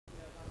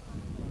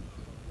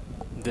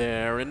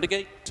They're in the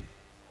gate.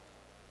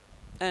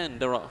 And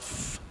they're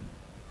off.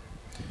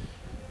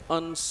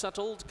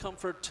 Unsettled,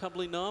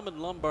 Comfortably Numb, and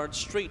Lombard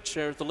Street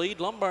share the lead.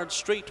 Lombard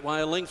Street,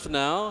 while length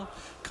now.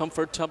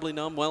 Comfortably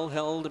Numb, well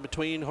held in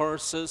between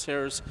horses.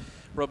 Here's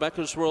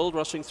Rebecca's World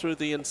rushing through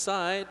the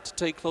inside to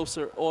take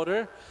closer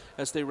order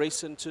as they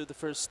race into the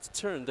first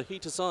turn. The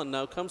heat is on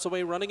now. Comes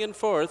away running in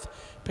fourth.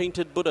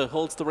 Painted Buddha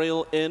holds the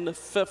rail in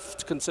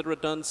fifth. Consider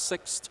It Done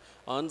sixth.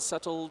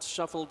 Unsettled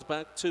shuffled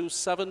back to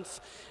seventh.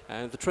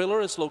 And the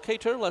trailer is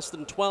Locator, less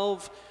than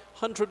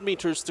 1,200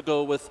 meters to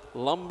go with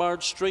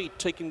Lombard Street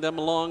taking them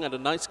along at a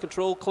nice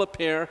control clip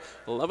here.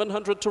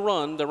 1,100 to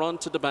run. They're on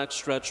to the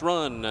backstretch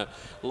run.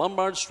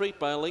 Lombard Street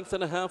by a length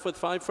and a half with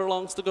 5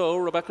 furlongs to go.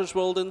 Rebecca's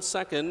World in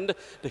second.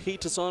 The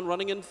heat is on,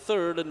 running in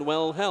third and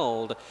well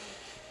held.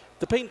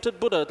 The Painted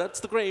Buddha, that's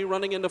the grey,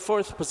 running into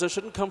fourth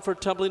position.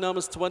 Comfortably Numb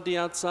is 20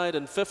 outside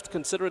in fifth.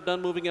 Consider It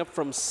Done moving up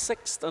from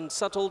sixth.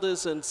 Unsettled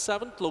is in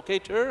seventh.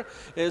 Locator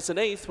is in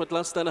eighth with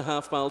less than a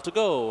half mile to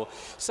go.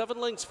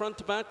 7 lengths front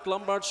to back.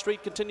 Lombard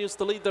Street continues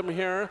to lead them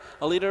here.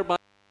 A leader by...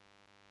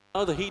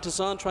 Now the heat is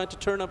on, trying to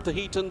turn up the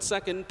heat in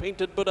second.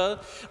 Painted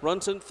Buddha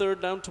runs in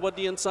third, down toward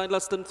the inside,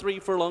 less than 3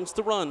 furlongs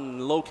to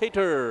run.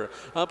 Locator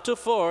up to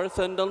fourth,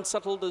 and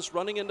Unsettled is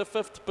running into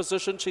fifth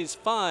position. She's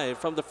 5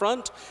 from the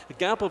front, a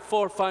gap of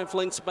 4 or 5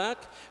 lengths back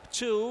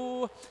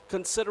to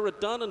Consider It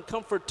Done and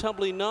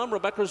Comfortably Numb.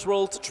 Rebecca's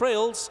World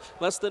trails,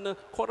 less than a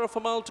quarter of a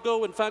mile to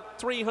go. In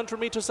fact, 300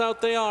 meters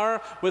out they are,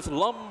 with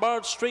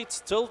Lombard Street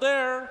still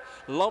there.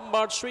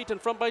 Lombard Street in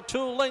front by 2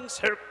 lengths.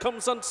 Here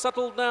comes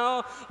Unsettled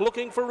now,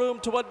 looking for room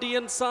toward the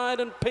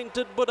inside, and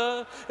Painted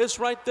Buddha is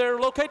right there.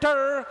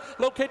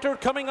 Locator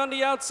coming on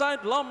the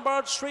outside.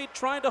 Lombard Street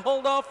trying to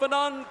hold off an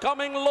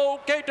oncoming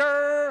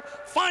Locator.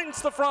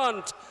 Finds the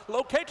front.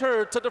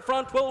 Locator to the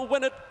front will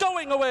win it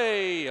going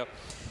away.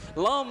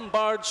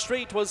 Lombard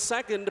Street was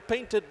second.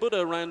 Painted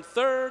Buddha ran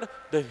third.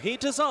 The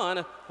heat is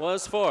on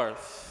was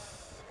fourth.